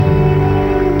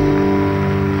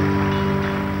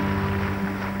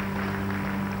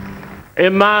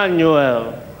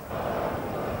Emmanuel.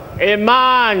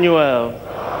 Emmanuel.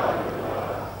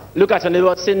 Look at your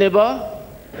neighbor. Say, neighbor,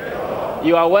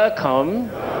 you are welcome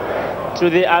to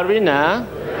the arena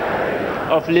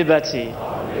of liberty.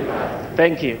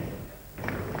 Thank you.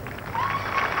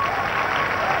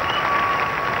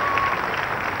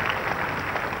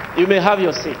 You may have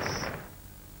your seats.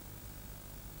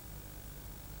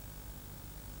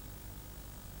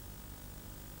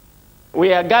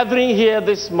 We are gathering here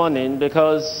this morning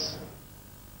because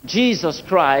Jesus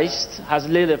Christ has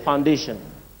laid a foundation.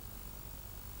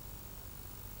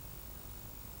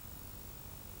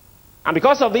 And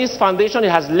because of this foundation he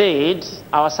has laid,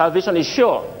 our salvation is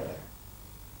sure.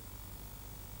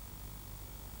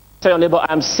 Tell your neighbor,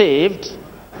 I'm saved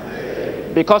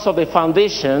because of the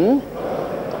foundation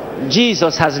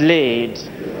Jesus has laid.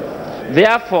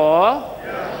 Therefore,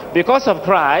 because of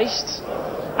Christ,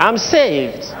 I'm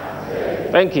saved.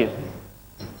 Thank you.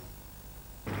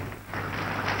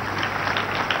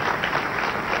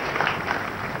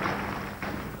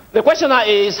 The question now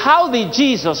is, how did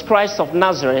Jesus Christ of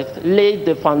Nazareth lay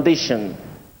the foundation?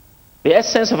 The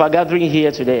essence of our gathering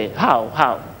here today.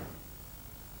 How?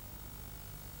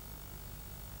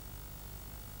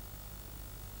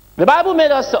 The Bible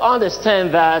made us to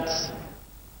understand that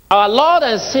our Lord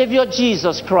and Savior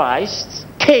Jesus Christ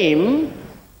came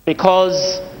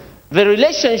because the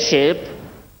relationship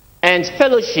and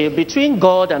fellowship between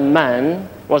God and man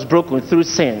was broken through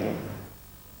sin.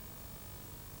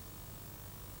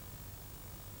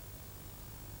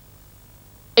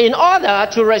 In order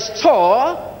to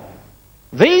restore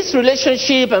this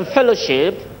relationship and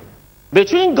fellowship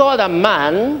between God and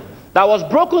man that was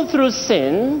broken through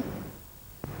sin,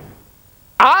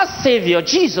 our Savior,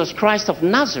 Jesus Christ of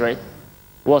Nazareth,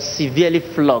 was severely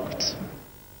flogged.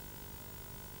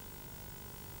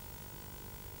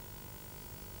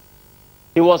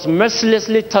 He was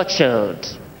mercilessly tortured.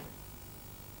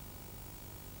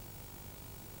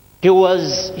 He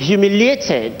was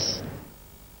humiliated.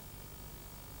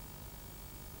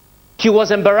 He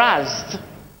was embarrassed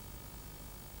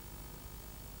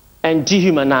and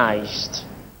dehumanized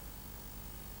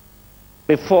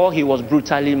before he was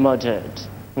brutally murdered.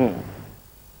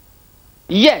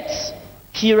 Yet,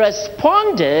 he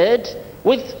responded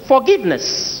with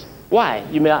forgiveness. Why,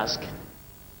 you may ask?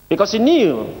 Because he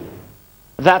knew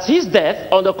that his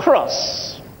death on the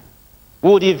cross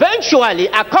would eventually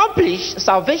accomplish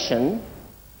salvation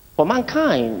for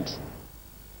mankind.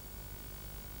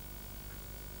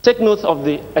 Take note of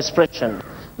the expression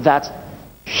that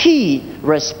he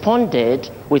responded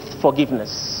with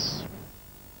forgiveness.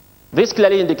 This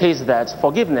clearly indicates that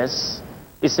forgiveness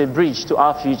is a bridge to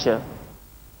our future.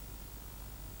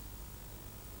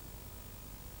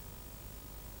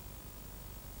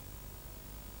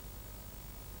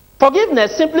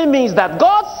 Forgiveness simply means that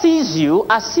God sees you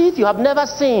as if you have never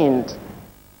sinned.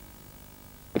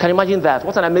 You can imagine that.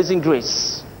 What an amazing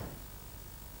grace.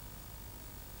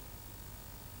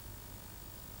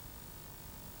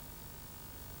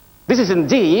 This is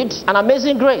indeed an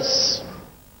amazing grace.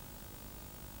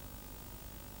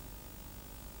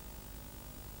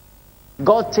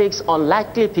 God takes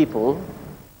unlikely people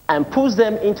and puts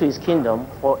them into his kingdom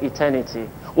for eternity.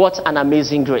 What an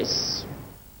amazing grace.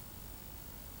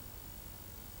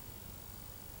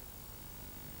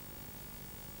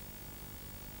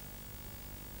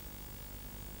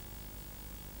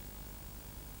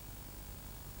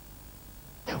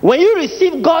 When you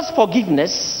receive God's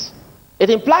forgiveness, it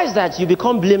implies that you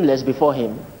become blameless before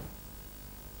him.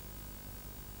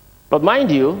 But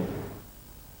mind you,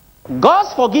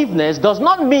 God's forgiveness does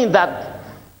not mean that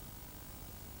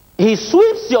he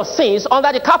sweeps your sins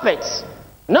under the carpet.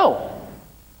 No.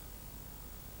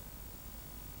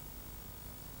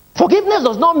 Forgiveness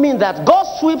does not mean that God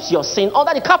sweeps your sin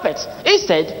under the carpet.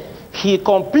 Instead, he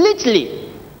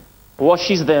completely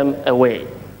washes them away.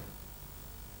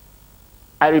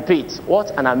 I repeat, what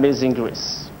an amazing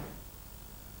grace.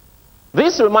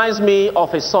 This reminds me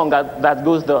of a song that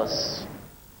goes thus.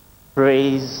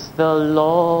 Praise the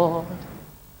Lord,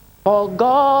 for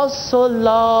God so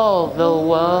loved the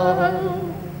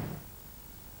world.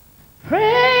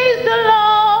 Praise the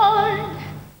Lord,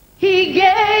 he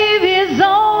gave his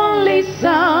only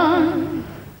son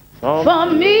for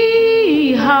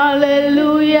me.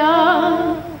 Hallelujah.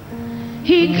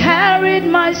 He carried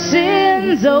my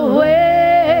sins away.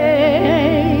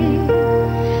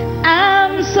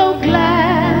 I'm so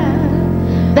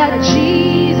glad that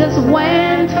Jesus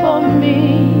went for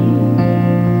me.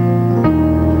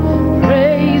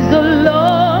 Praise the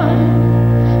Lord,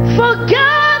 for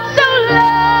God so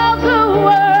loved the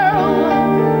world.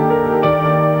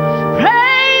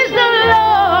 Praise the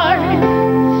Lord,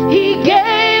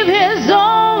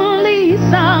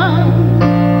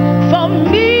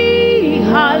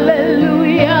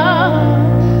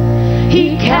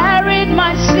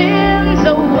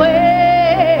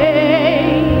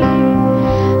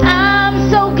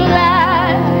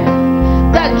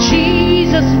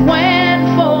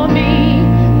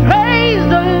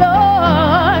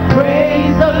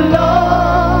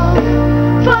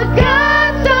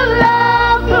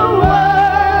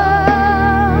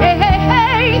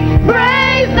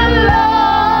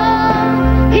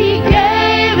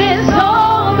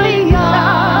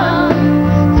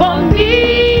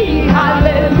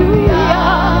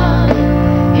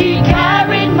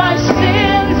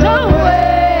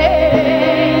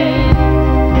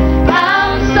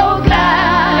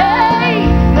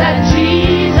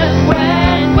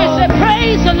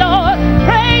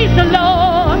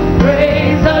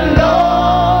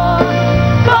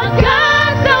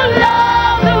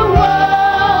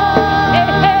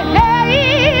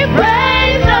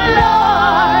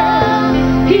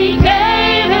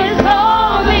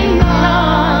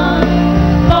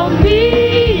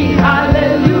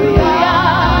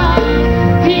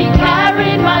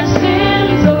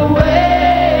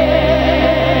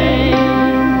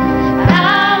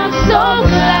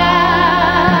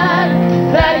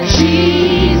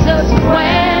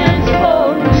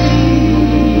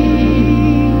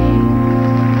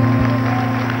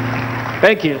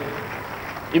 Thank you.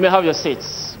 You may have your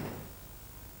seats.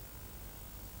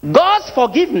 God's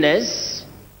forgiveness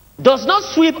does not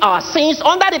sweep our sins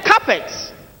under the carpet.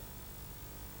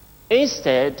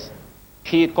 Instead,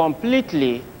 he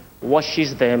completely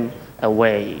washes them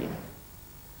away.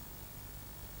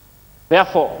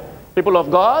 Therefore, people of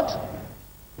God,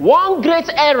 one great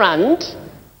errand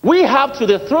we have to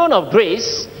the throne of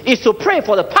grace is to pray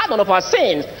for the pardon of our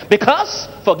sins, because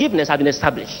forgiveness has been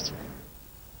established.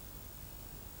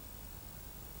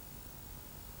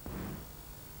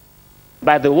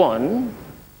 By the one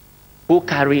who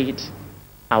carried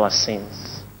our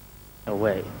sins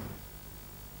away.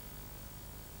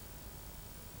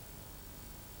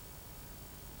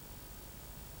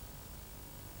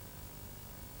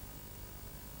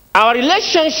 Our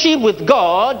relationship with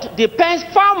God depends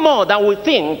far more than we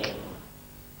think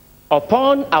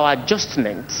upon our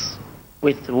adjustment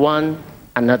with one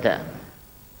another.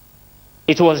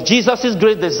 It was Jesus'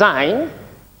 great design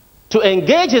to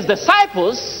engage his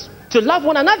disciples to love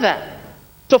one another,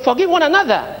 to forgive one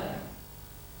another.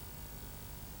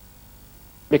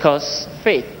 Because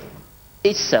faith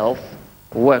itself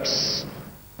works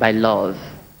by love.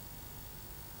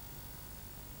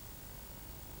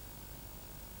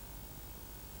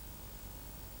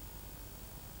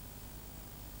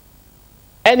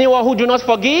 Anyone who do not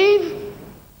forgive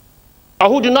or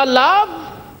who do not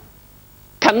love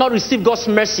cannot receive God's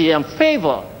mercy and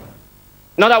favor.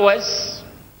 In other words,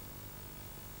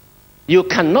 you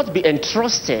cannot be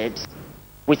entrusted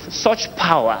with such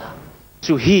power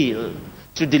to heal,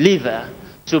 to deliver,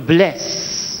 to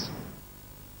bless,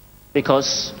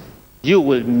 because you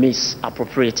will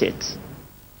misappropriate it.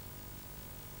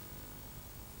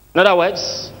 In other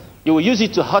words, you will use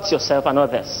it to hurt yourself and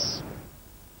others.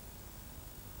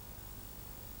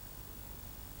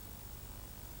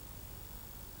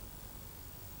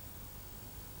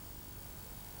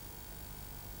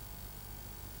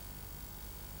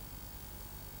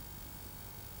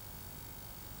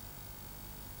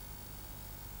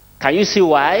 Can you see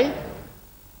why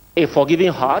a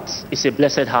forgiving heart is a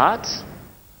blessed heart?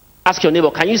 Ask your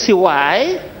neighbor, can you see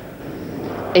why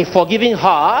a forgiving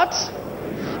heart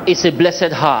is a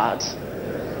blessed heart?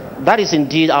 That is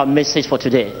indeed our message for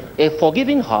today. A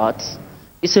forgiving heart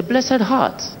is a blessed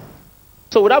heart.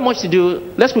 So without much to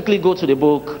do, let's quickly go to the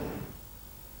book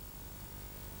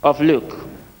of Luke,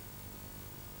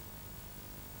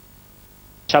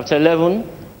 chapter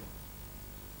 11.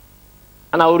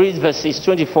 And I will read verses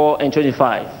 24 and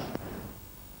 25.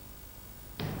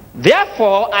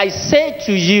 Therefore, I say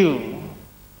to you,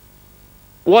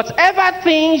 whatever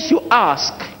things you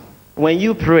ask when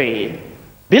you pray,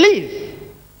 believe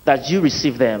that you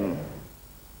receive them,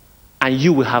 and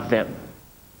you will have them.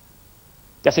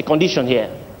 There's a condition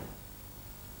here.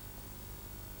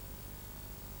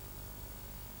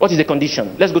 What is the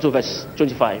condition? Let's go to verse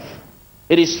 25.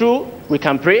 It is true, we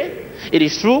can pray. It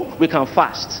is true, we can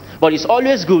fast. But it's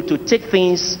always good to take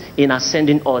things in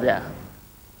ascending order,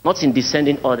 not in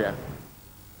descending order.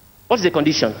 What's the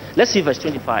condition? Let's see verse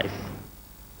 25.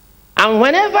 And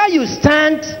whenever you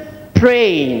stand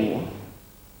praying,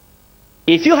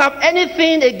 if you have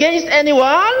anything against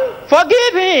anyone,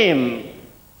 forgive him,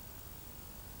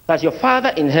 that your Father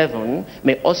in heaven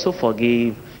may also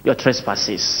forgive your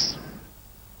trespasses.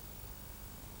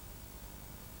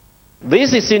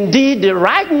 This is indeed the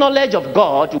right knowledge of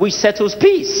God which settles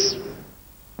peace.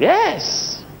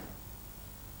 Yes.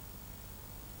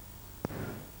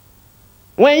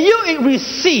 When you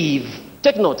receive,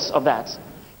 take notes of that.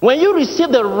 When you receive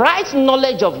the right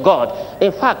knowledge of God,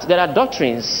 in fact, there are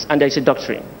doctrines and there is a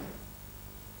doctrine.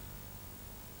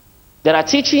 There are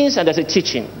teachings and there's a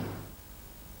teaching.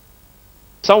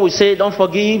 Some will say, don't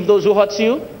forgive those who hurt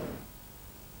you.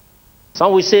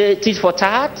 Some will say, teach for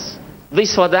tat.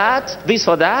 This for that, this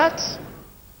for that.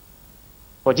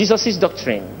 But Jesus'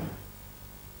 doctrine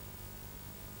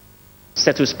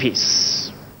settles peace,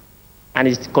 and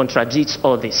it contradicts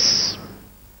all this.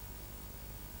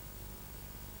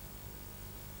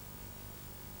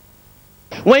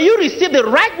 When you receive the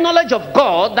right knowledge of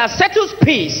God that settles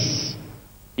peace,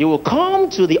 you will come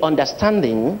to the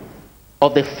understanding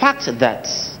of the fact that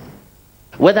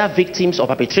whether victims or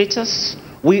perpetrators,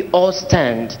 we all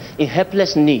stand in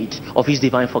helpless need of his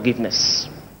divine forgiveness.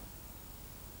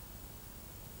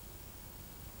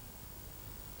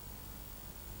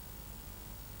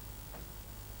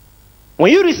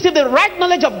 When you receive the right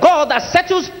knowledge of God that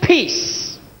settles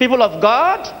peace, people of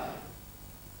God,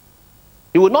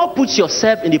 you will not put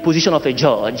yourself in the position of a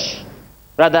judge.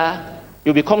 Rather,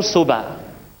 you become sober,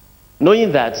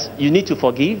 knowing that you need to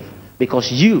forgive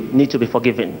because you need to be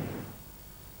forgiven.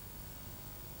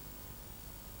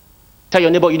 Tell your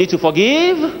neighbor, you need to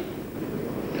forgive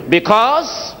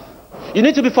because you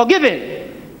need to be forgiven.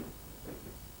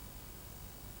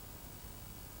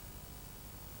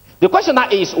 The question now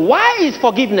is, why is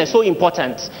forgiveness so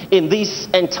important in this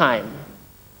end time?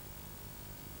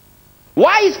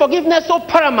 Why is forgiveness so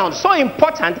paramount, so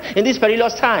important in this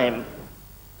perilous time?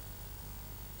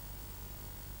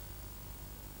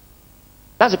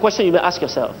 That's the question you may ask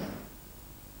yourself.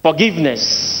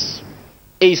 Forgiveness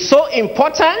is so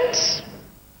important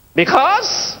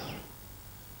because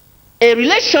a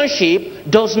relationship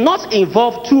does not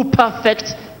involve two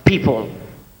perfect people.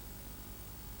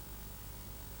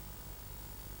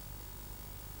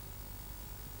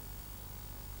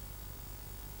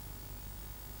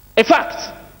 In fact,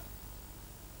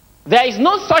 there is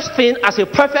no such thing as a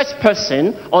perfect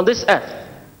person on this earth.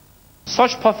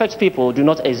 Such perfect people do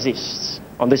not exist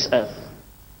on this earth.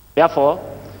 Therefore,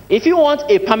 if you want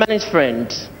a permanent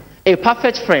friend, a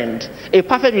perfect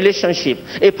relationship,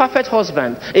 a perfect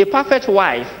husband, a perfect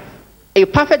wife, a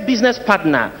perfect business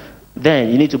partner, then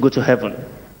you need to go to heaven.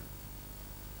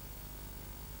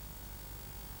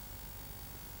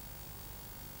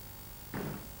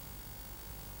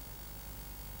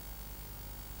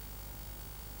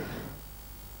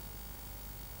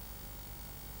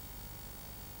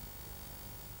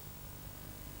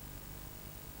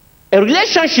 A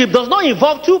relationship does not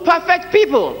involve two perfect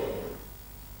people.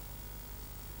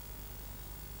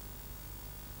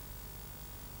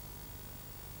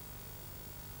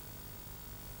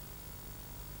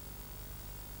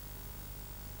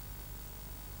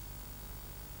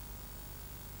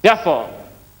 Therefore,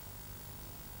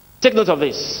 take note of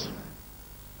this.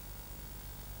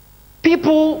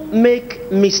 People make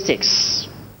mistakes.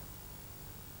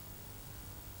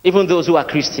 Even those who are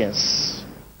Christians.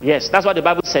 Yes, that's what the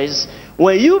Bible says.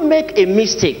 When you make a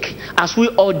mistake, as we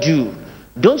all do,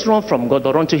 don't run from God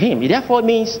or run to Him. It therefore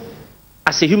means,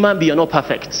 as a human being, you're not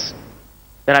perfect.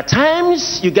 There are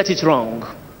times you get it wrong,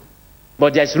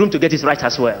 but there's room to get it right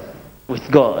as well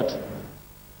with God.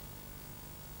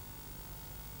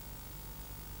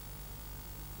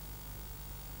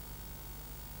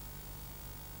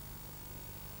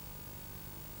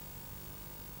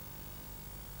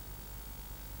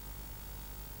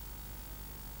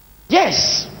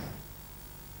 Yes.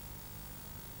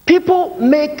 People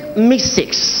make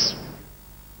mistakes.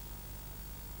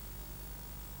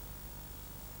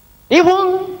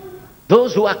 Even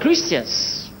those who are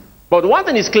Christians. But one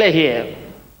thing is clear here.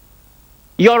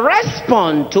 Your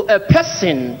response to a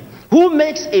person who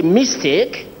makes a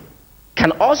mistake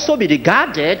can also be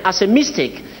regarded as a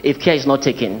mistake if care is not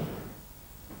taken.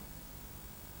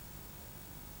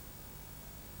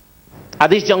 At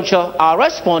this juncture, our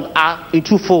response are in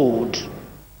twofold.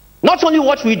 Not only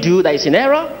what we do that is in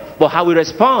error, but how we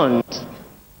respond.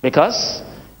 Because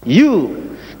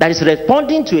you that is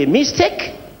responding to a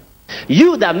mistake,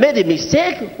 you that made a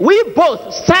mistake, we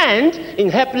both stand in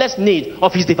helpless need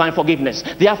of His divine forgiveness.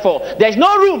 Therefore, there is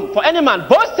no room for any man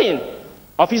boasting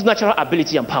of his natural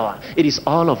ability and power. It is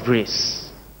all of grace.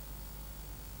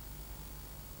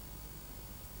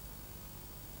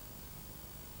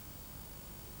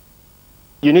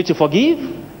 You need to forgive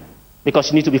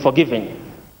because you need to be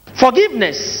forgiven.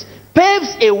 Forgiveness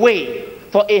paves a way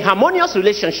for a harmonious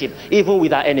relationship even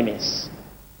with our enemies.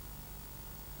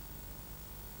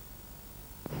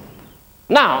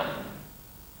 Now,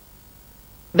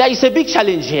 there is a big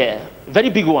challenge here, very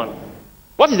big one.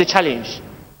 What is the challenge?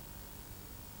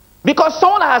 Because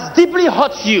someone has deeply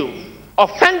hurt you,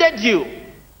 offended you,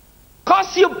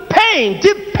 caused you pain,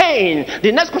 deep pain.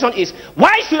 The next question is,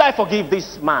 why should I forgive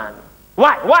this man?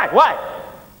 Why?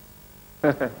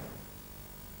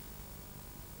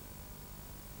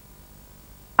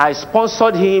 I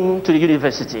sponsored him to the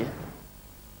university.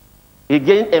 He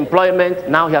gained employment,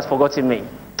 now he has forgotten me.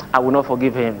 I will not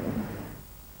forgive him.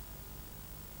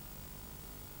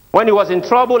 When he was in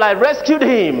trouble, I rescued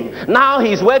him. Now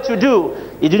he's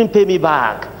well-to-do. He didn't pay me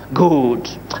back. Good.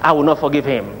 I will not forgive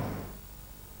him.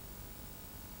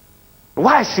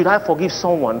 Why should I forgive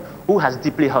someone who has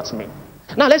deeply hurt me?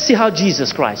 Now let's see how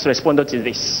Jesus Christ responded to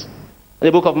this. In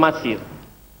the book of Matthew.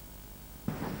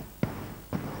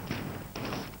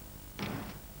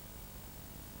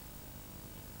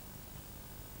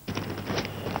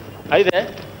 Are you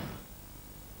there?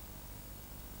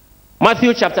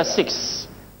 Matthew chapter 6.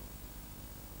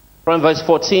 From verse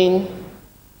 14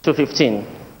 to 15.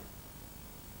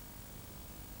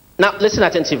 Now listen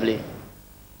attentively.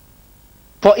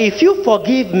 For if you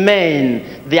forgive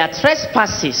men their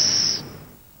trespasses,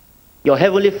 your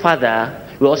heavenly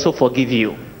Father will also forgive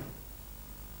you.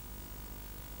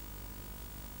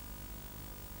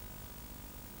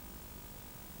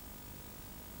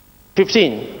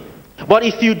 15. But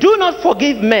if you do not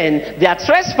forgive men their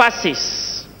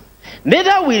trespasses,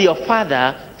 neither will your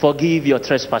Father forgive your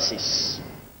trespasses.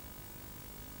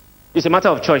 It's a matter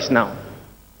of choice now.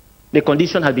 The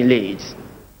condition has been laid.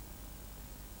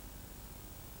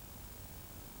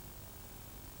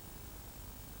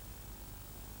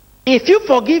 If you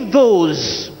forgive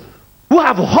those who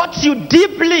have hurt you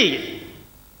deeply,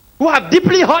 who have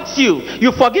deeply hurt you,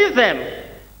 you forgive them.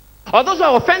 Or those who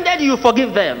have offended you, you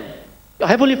forgive them. Your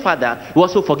Heavenly Father will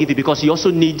also forgive you because you also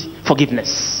need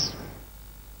forgiveness.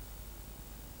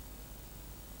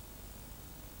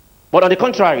 But on the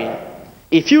contrary,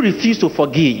 if you refuse to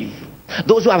forgive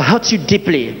those who have hurt you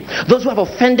deeply, those who have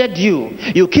offended you,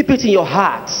 you keep it in your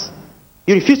heart,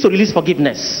 you refuse to release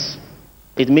forgiveness,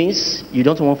 it means you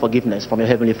don't want forgiveness from your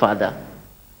Heavenly Father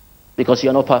because you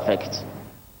are not perfect.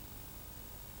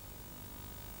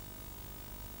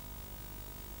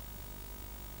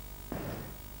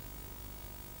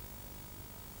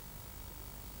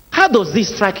 How does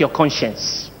this strike your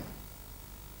conscience?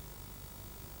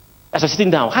 As you're sitting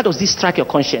down, how does this strike your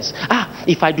conscience?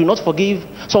 If I do not forgive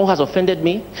someone who has offended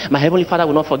me, my Heavenly Father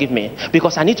will not forgive me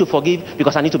because I need to forgive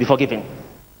because I need to be forgiven.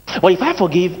 But if I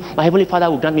forgive, my Heavenly Father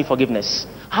will grant me forgiveness.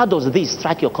 How does this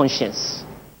strike your conscience?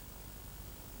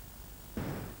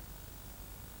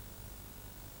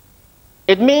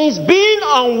 It means being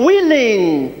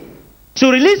unwilling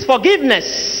to release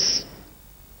forgiveness,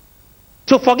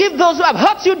 to forgive those who have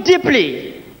hurt you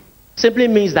deeply, simply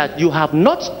means that you have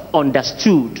not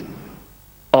understood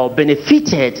or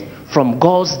benefited from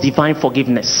God's divine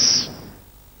forgiveness.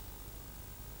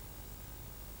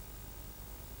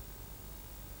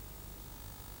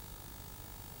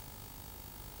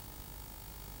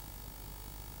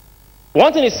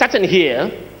 One thing is certain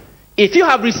here: if you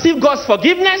have received God's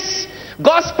forgiveness,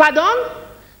 God's pardon,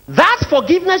 that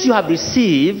forgiveness you have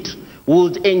received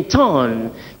would in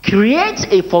turn create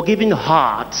a forgiving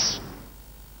heart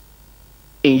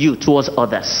in you towards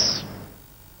others.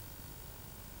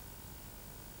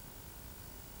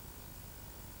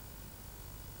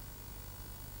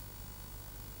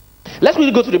 Let's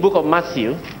really go to the book of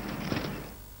Matthew.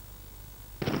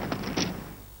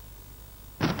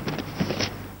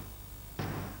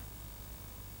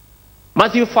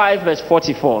 Matthew 5 verse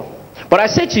 44. But I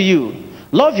say to you,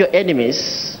 love your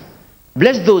enemies,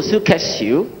 bless those who curse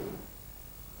you,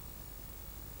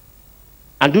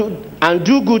 and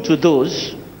do good to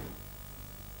those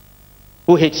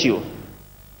who hate you,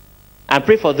 and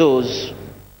pray for those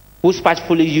who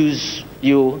spitefully use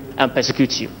you and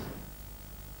persecute you.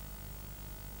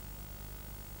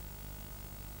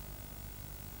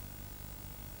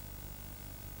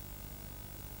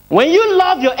 When you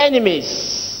love your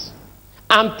enemies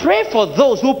and pray for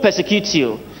those who persecute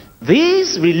you,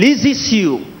 this releases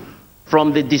you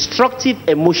from the destructive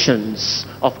emotions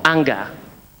of anger,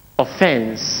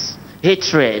 offense,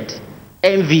 hatred,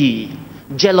 envy,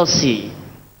 jealousy,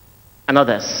 and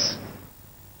others.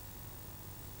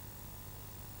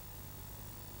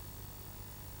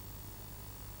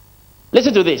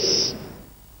 Listen to this.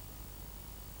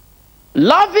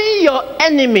 Loving your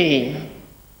enemy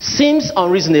seems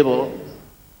unreasonable.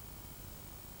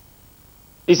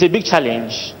 It's a big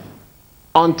challenge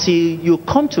until you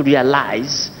come to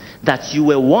realize that you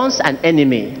were once an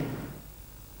enemy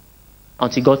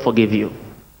until God forgave you.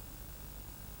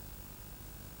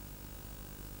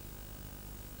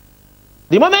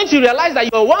 The moment you realize that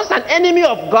you were once an enemy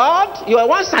of God, you were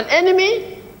once an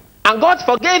enemy, and God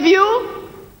forgave you,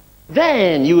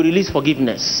 then you will release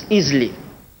forgiveness easily.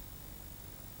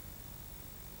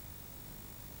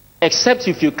 Except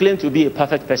if you claim to be a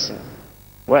perfect person.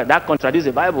 Well, that contradicts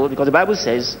the Bible, because the Bible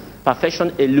says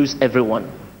perfection eludes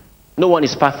everyone. No one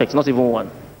is perfect, not even one.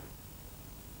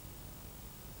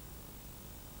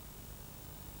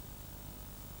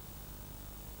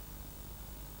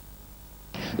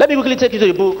 Let me quickly take you to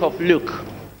the book of Luke.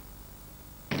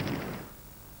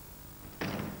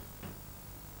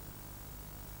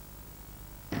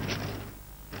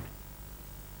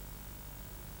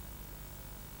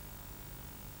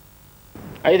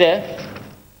 Are you there?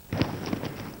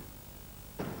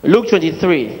 Luke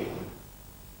 23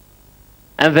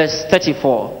 and verse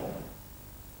 34.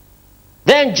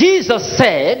 Then Jesus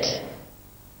said,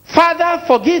 Father,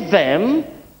 forgive them,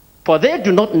 for they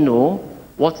do not know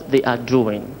what they are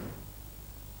doing.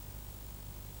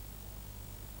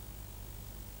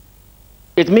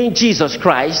 It means Jesus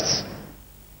Christ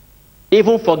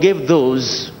even forgave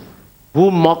those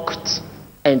who mocked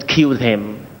and killed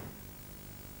him.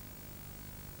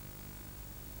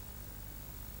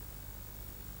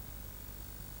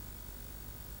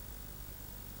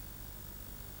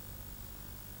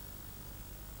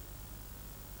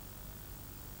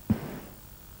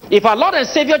 If our Lord and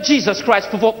Savior Jesus Christ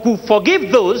could forgive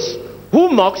those who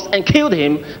mocked and killed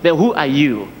him, then who are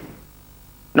you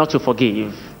not to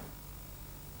forgive?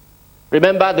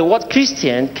 Remember, the word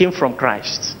Christian came from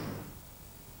Christ.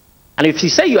 And if you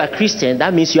say you are Christian,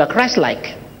 that means you are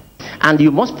Christ-like. And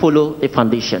you must follow a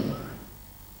foundation.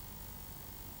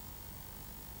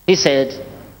 He said,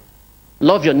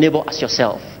 love your neighbor as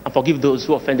yourself and forgive those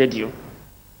who offended you.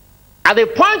 At the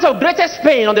point of greatest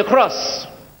pain on the cross,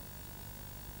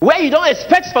 where you don't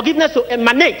expect forgiveness to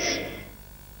emanate,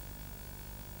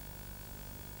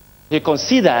 he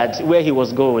considered where he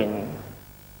was going,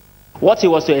 what he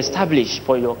was to establish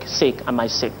for your sake and my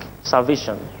sake,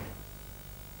 salvation.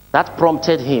 That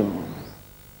prompted him,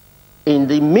 in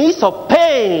the midst of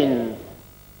pain,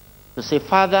 to say,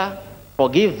 Father,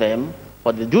 forgive them,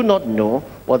 for they do not know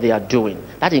what they are doing.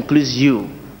 That includes you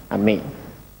and me.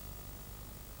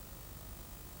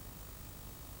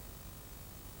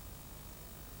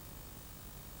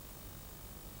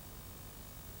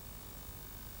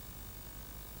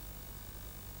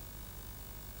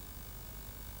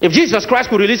 If Jesus Christ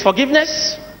could release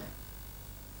forgiveness,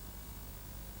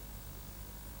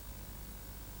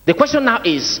 the question now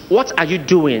is, what are you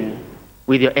doing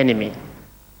with your enemy?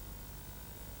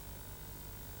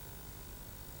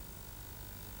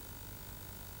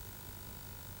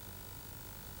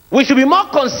 We should be more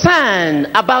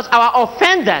concerned about our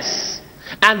offenders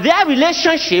and their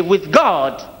relationship with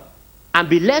God, and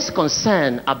be less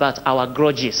concerned about our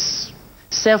grudges,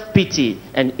 self-pity,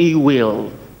 and ill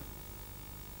will.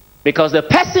 Because the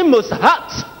person most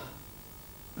hurt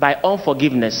by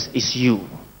unforgiveness is you.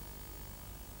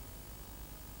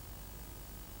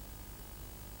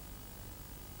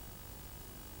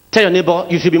 Tell your neighbor,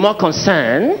 you should be more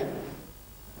concerned.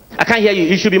 I can't hear you.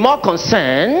 You should be more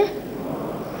concerned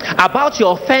about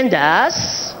your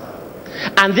offenders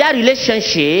and their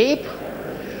relationship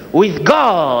with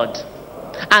God,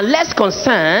 and less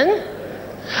concerned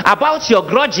about your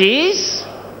grudges,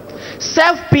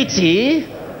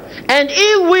 self-pity, and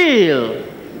ill will.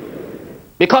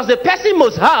 Because the person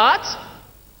most hurt,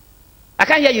 I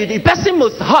can't hear you, the person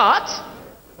most hurt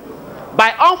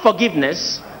by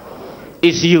unforgiveness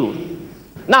is you.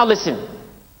 Now listen,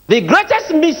 the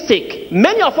greatest mistake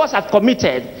many of us have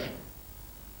committed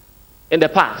in the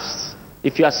past,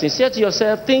 if you are sincere to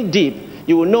yourself, think deep,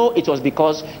 you will know it was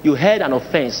because you had an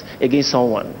offense against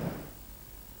someone.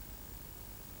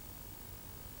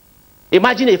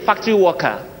 Imagine a factory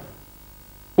worker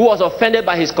who was offended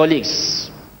by his colleagues,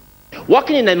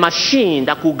 working in a machine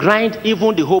that could grind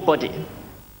even the whole body.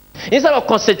 Instead of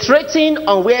concentrating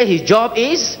on where his job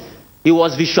is, he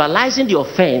was visualizing the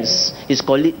offense his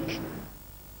colleague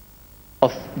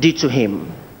did to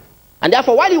him. And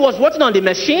therefore, while he was working on the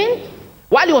machine,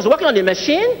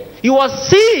 he was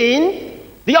seeing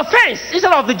the offense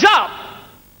instead of the job.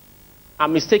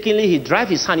 And mistakenly, he drive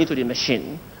his hand into the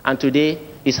machine, and today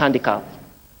he's handicapped.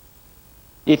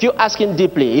 If you ask him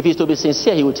deeply, if he's to be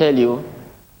sincere, he will tell you,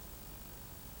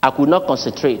 I could not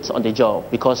concentrate on the job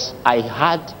because I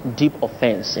had deep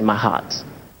offense in my heart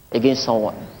against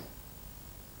someone.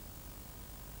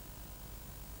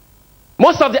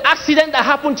 Most of the accidents that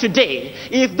happen today,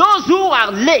 if those who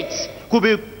are late could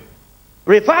be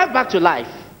revived back to life,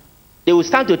 they will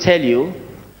stand to tell you,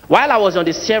 while I was on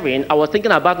the steering, I was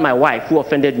thinking about my wife who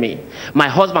offended me, my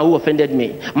husband who offended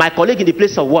me, my colleague in the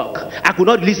place of work. I could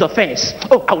not release offense.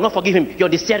 Oh, I will not forgive him. You're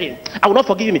the steering. I will not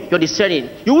forgive him. You're the steering.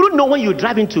 You wouldn't know when you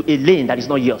drive into a lane that is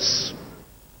not yours.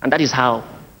 And that is how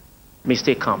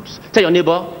mistake comes. Tell your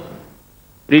neighbor,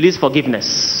 release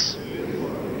forgiveness.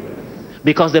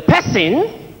 Because the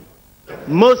person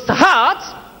most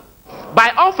hurt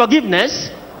by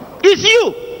unforgiveness is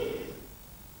you.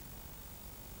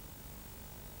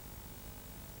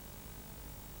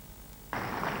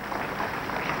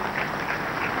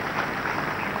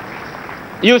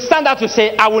 You stand up to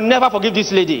say, I will never forgive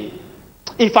this lady.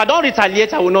 If I don't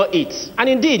retaliate, I will not eat. And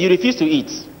indeed, you refuse to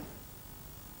eat.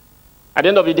 At the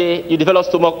end of the day, you develop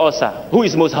stomach ulcer. Who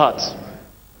is most hurt?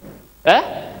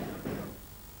 Eh?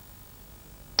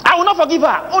 I will not forgive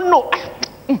her. Oh no.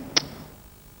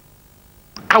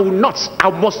 I will not. I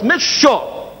must make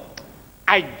sure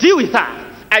I deal with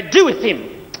her. I deal with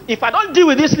him. If I don't deal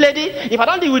with this lady, if I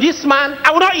don't deal with this man,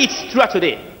 I will not eat throughout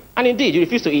today. And indeed, you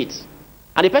refuse to eat.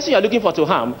 And the person you are looking for to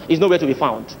harm is nowhere to be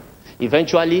found.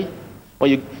 Eventually,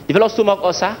 when you develop stomach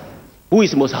ulcer, who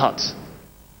is most hurt?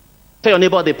 Tell your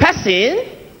neighbor, the person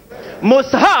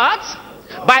most hurt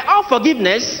by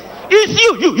unforgiveness is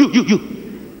you.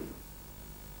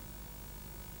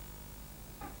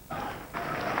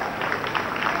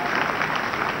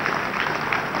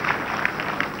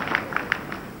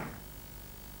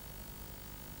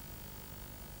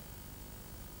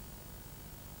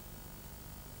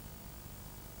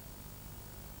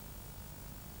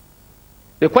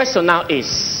 The question now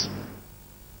is,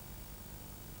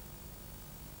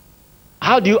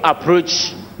 how do you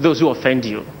approach those who offend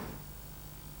you?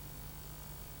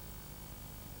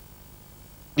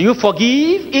 Do you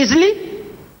forgive easily?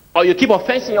 Or you keep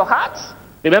offense in your heart?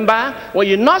 Remember, when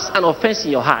you nurse an offense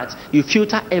in your heart, you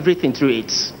filter everything through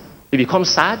it. You become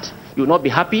sad, you will not be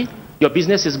happy, your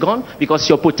business is gone because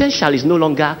your potential is no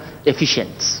longer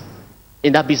efficient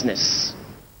in that business.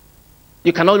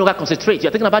 You can no longer concentrate.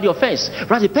 You're thinking about the offense.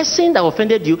 Whereas the person that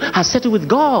offended you has settled with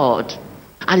God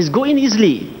and is going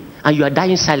easily, and you are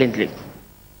dying silently.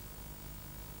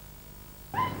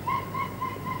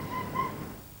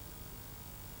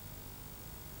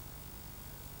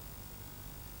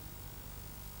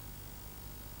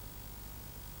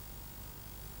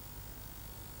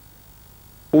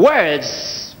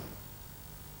 Words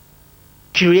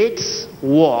create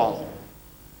war.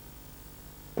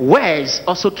 Words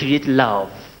also create love.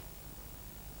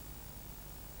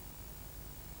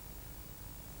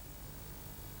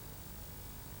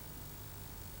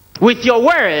 With your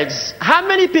words, how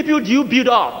many people do you build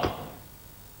up?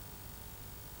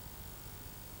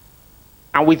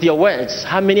 And with your words,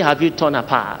 how many have you torn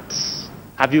apart?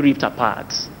 Have you ripped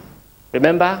apart?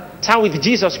 Remember, time with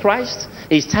Jesus Christ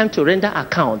is time to render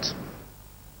account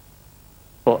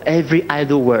for every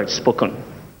idle word spoken.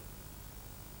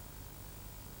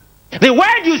 The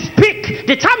word you speak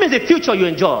determines the future you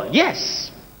enjoy. Yes.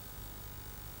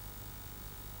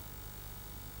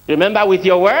 Remember, with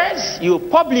your words, you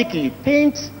publicly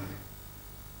paint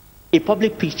a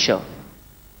public picture.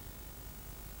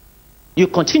 You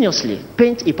continuously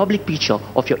paint a public picture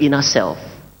of your inner self,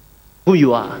 who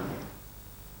you are.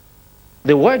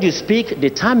 The word you speak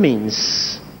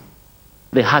determines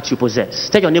the heart you possess.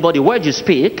 Tell your neighbor, the word you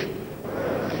speak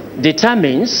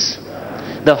determines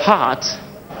the heart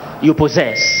you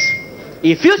possess.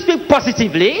 If you speak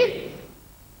positively,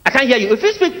 I can't hear you. If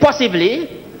you speak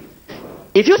positively,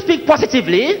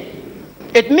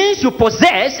 it means you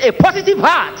possess a positive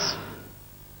heart.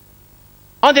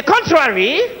 On the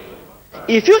contrary,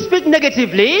 if you speak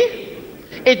negatively,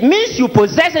 it means you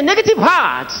possess a negative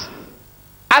heart.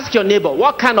 Ask your neighbor,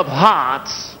 what kind of heart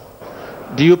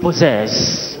do you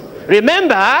possess?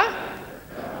 Remember,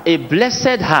 a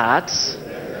blessed heart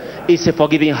is a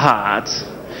forgiving heart.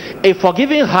 A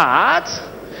forgiving heart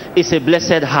is a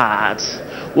blessed heart.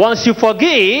 Once you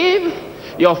forgive,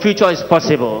 your future is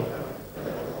possible.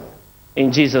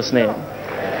 In Jesus' name.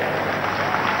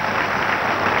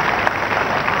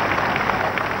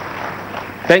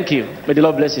 Thank you. May the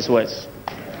Lord bless His words.